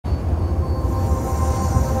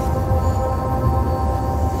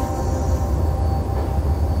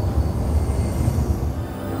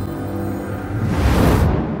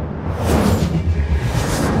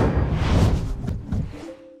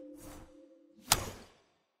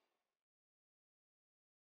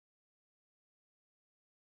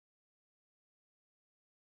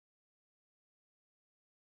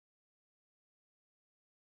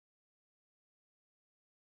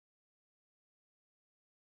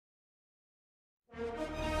Okay.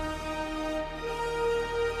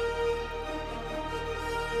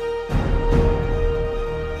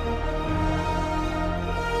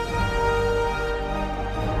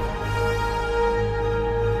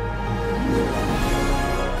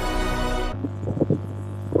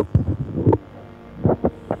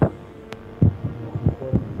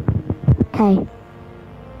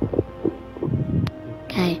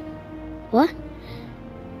 Okay. What?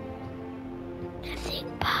 Jurassic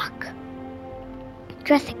Park.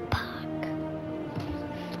 Jurassic Park.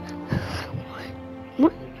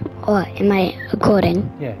 What? Oh, am I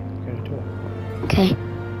recording? Yeah, go to tour. Okay.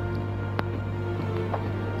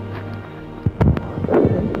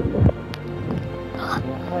 Yeah,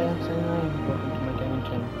 hi, I'm saying welcome to my gaming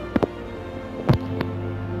channel.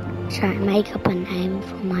 Try to make up a name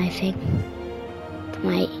for my thing. For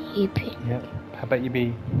my YouTube. Yep. How about you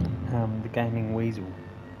be the gaming weasel?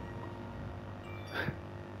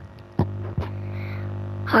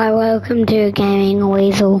 Hi, welcome to Gaming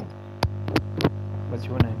Weasel. What's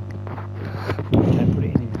your name? Don't put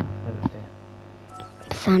it in here. Let it there.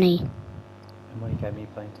 Sunny. And what are you going to be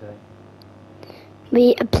playing today?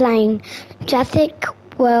 We are playing Jurassic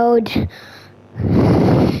World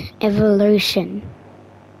Evolution.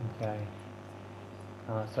 Okay.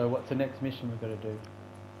 So what's the next mission we've got to do?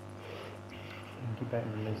 Incubate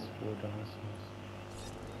and release 4 dinosaurs.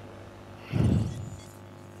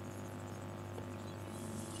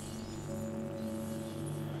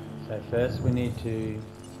 So first we need to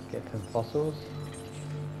get some fossils.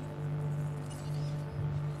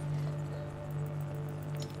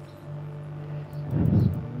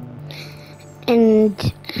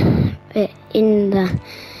 And in the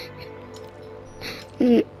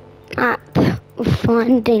map,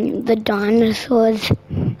 finding the dinosaurs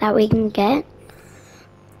that we can get.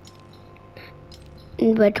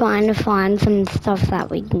 And we're trying to find some stuff that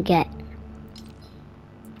we can get.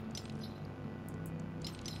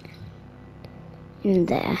 In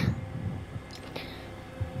there.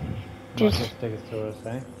 Just Stegosaurus,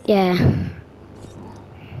 eh? Yeah.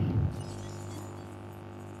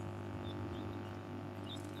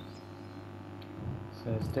 So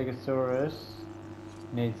Stegosaurus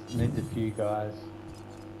needs a few guys.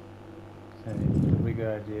 So it's a pretty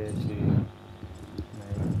good idea to make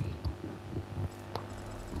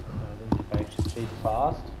the incubation speed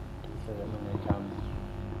fast, so that when they come,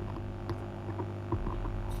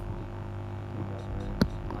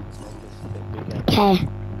 make this a bit bigger. Okay.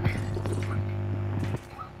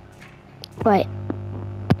 Right.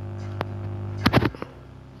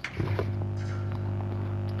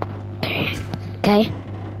 Okay.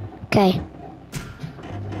 Okay.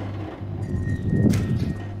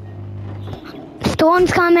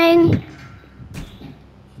 Storm's coming.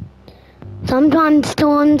 Sometimes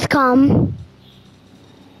storms come.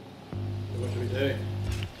 What should we do?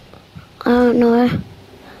 I don't know.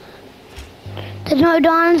 There's no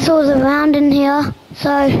dinosaurs around in here,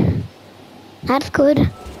 so that's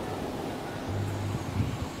good.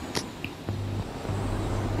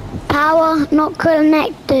 Power not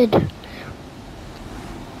connected.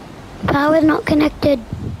 Power not connected.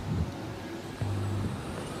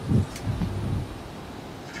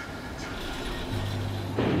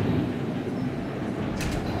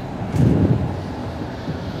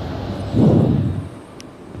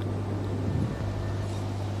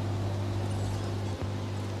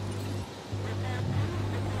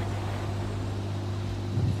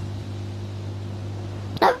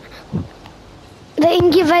 The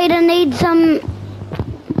incubator needs some.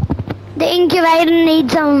 The incubator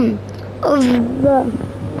needs some of the.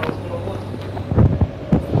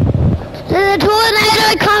 There's a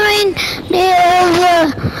tornado coming near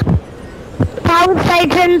the power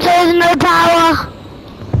station. There's no power.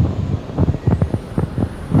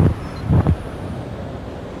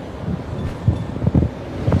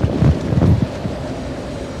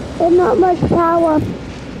 There's not much power.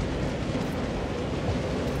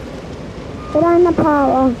 Put on the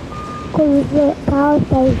power to the power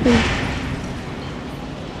station.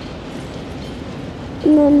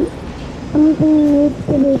 And then something needs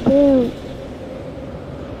to be built.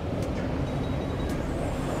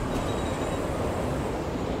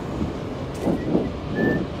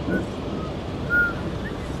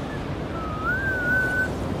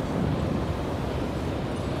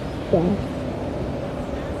 Yeah.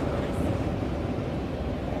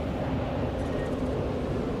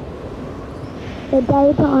 The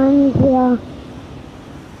daytime is here.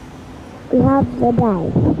 We have the day.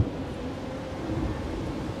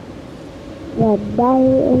 The day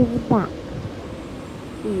is back.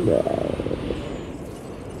 Yay.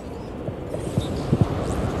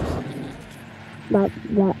 But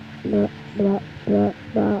So,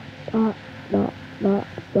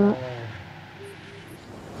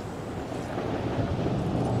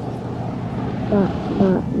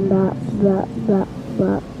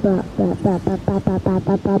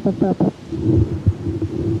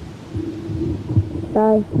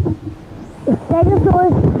 the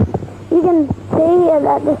Stegosaurus, you can see here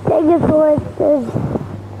that the Stegosaurus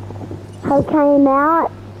has came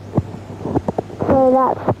out, so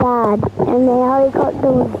that's bad. And the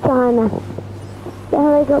helicopter was trying to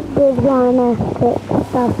fix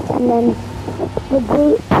stuff, and then the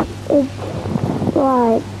Jeep is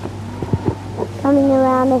like coming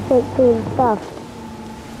around to fix his stuff.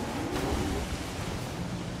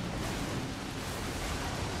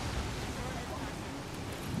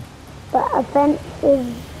 But the fence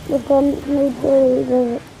needs to be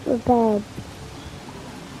repaired.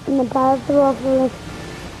 And the Parasaurolophus,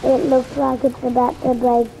 it looks like it's about to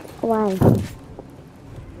break away.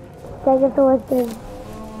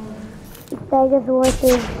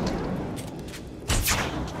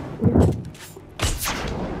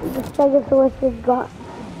 Stegosaurus got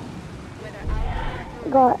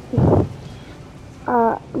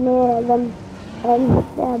near them, and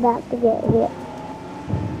they're about to get hit.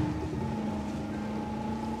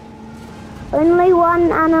 Only one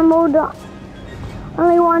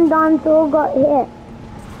dinosaur got hit.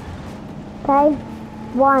 Okay?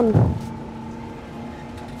 One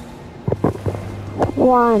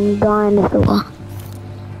dinosaur.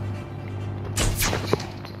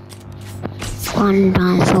 One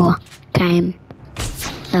dinosaur came.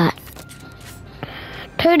 That.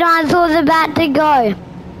 Two dinosaurs about to go.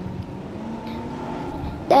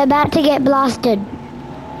 They're about to get blasted.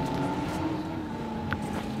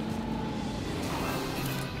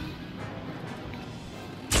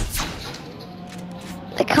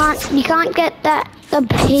 You can't get the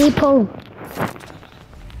people.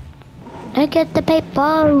 Don't get the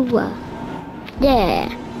people. Yeah.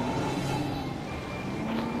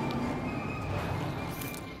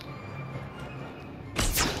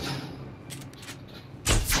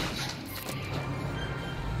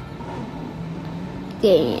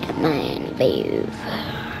 Yeah, man, babe.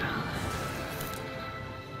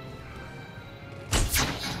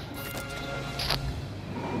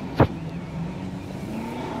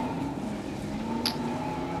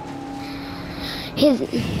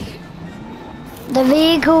 The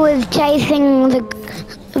vehicle is chasing the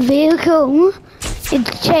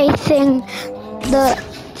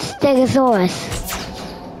Stegosaurus.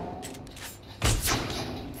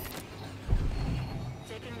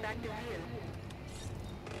 Taking back the wheel.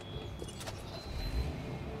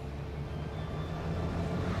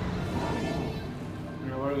 You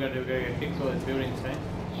know what we're gonna do? We're gonna fix all these buildings, right?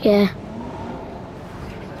 Yeah.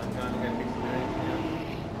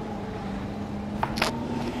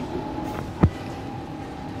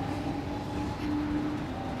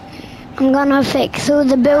 I'm gonna fix the buildings, yeah. I'm gonna fix all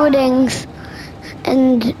the buildings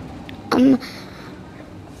and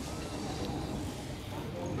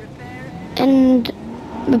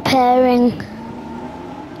repairing.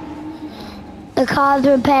 The car's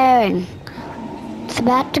repairing. It's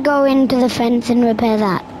about to go into the fence and repair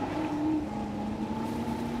that.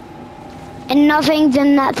 And nothing's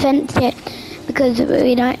in that fence yet because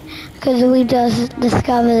we just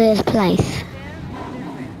discovered this place.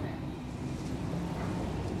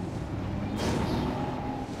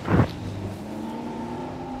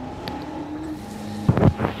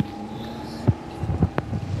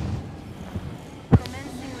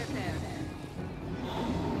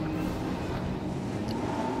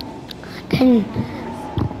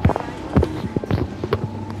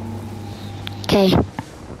 Okay.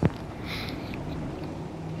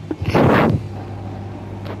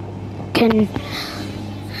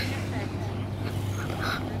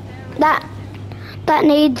 That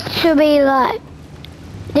needs to be like.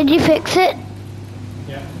 Did you fix it?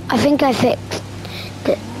 Yeah. I think I fixed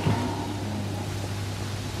it.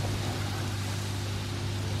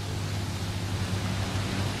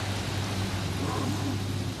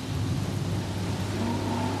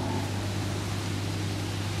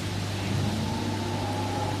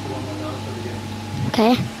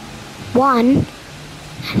 Okay. One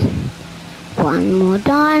more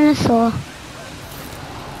dinosaur,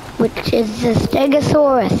 which is the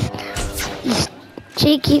Stegosaurus. This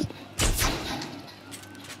cheeky.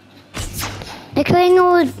 They're killing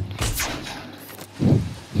all.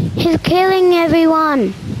 He's killing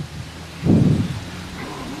everyone.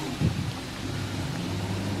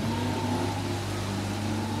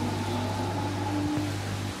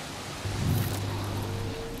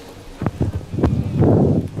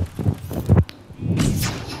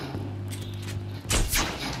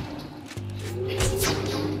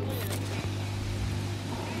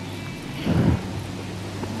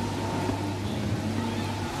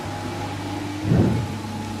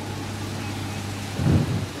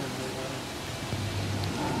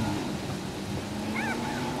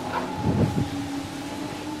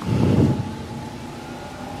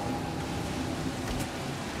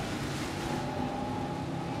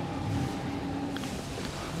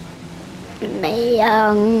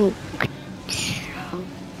 young.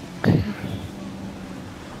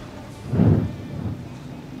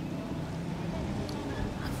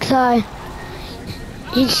 So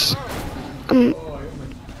he's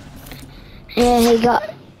yeah, he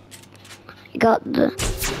got the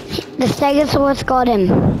Stegosaurus got him.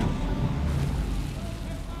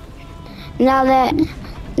 Now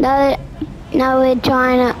we're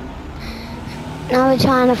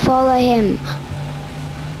trying to follow him.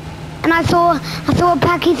 And I saw a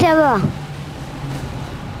Pachycella.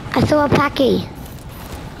 I saw a Pachy.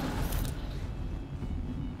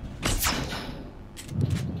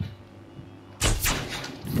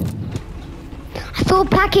 I saw a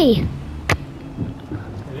Pachy.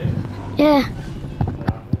 Yeah.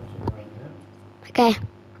 Okay.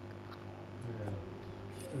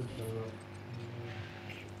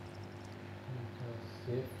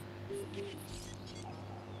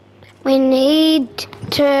 We need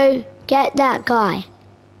to get that guy.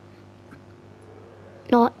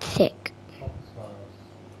 Not sick.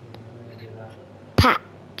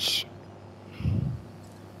 Patch.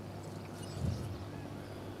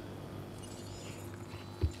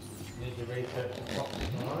 Need to research the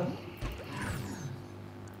Foxvirus.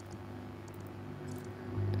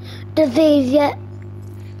 Disease, yeah.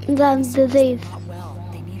 That's disease. Not well.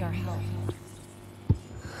 They need our help.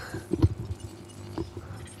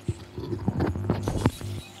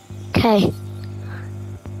 Okay.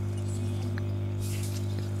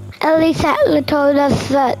 At least Atlas told us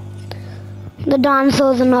that the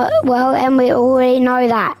dinosaurs are not well, and we already know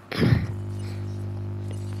that.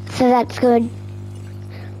 So that's good.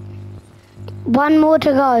 One more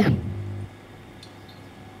to go.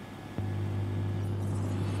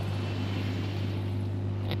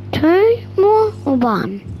 Two more or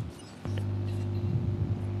one?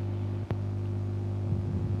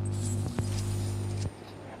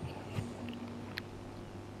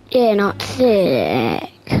 Yeah, not sick.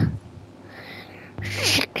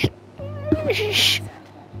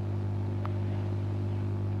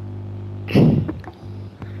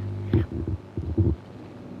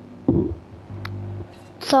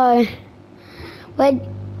 So,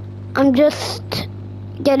 I'm just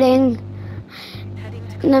getting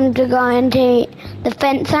them to go into the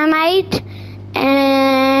fence I made,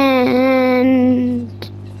 and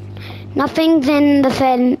nothing's in the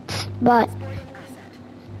fence, but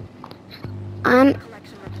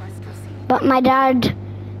my dad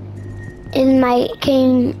is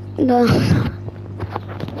making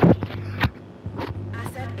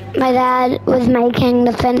my dad was making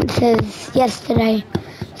the fences yesterday,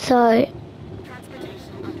 so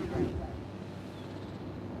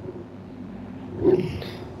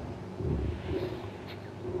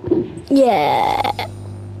yeah.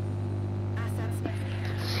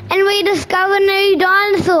 And we discovered a new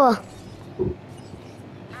dinosaur.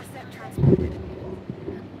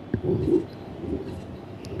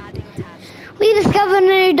 We discovered a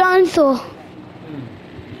new dinosaur.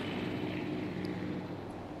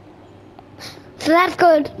 So that's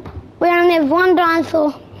good. We only have one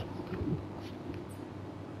dinosaur,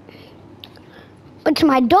 which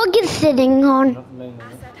my dog is sitting on. Not laying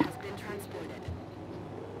on it. Asset has been transported.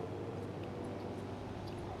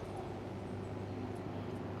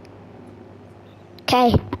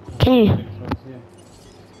 Okay, can you? Next one's here.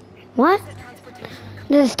 What? Transportation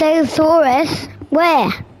The Stegosaurus? Where?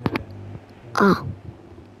 Yeah. Oh.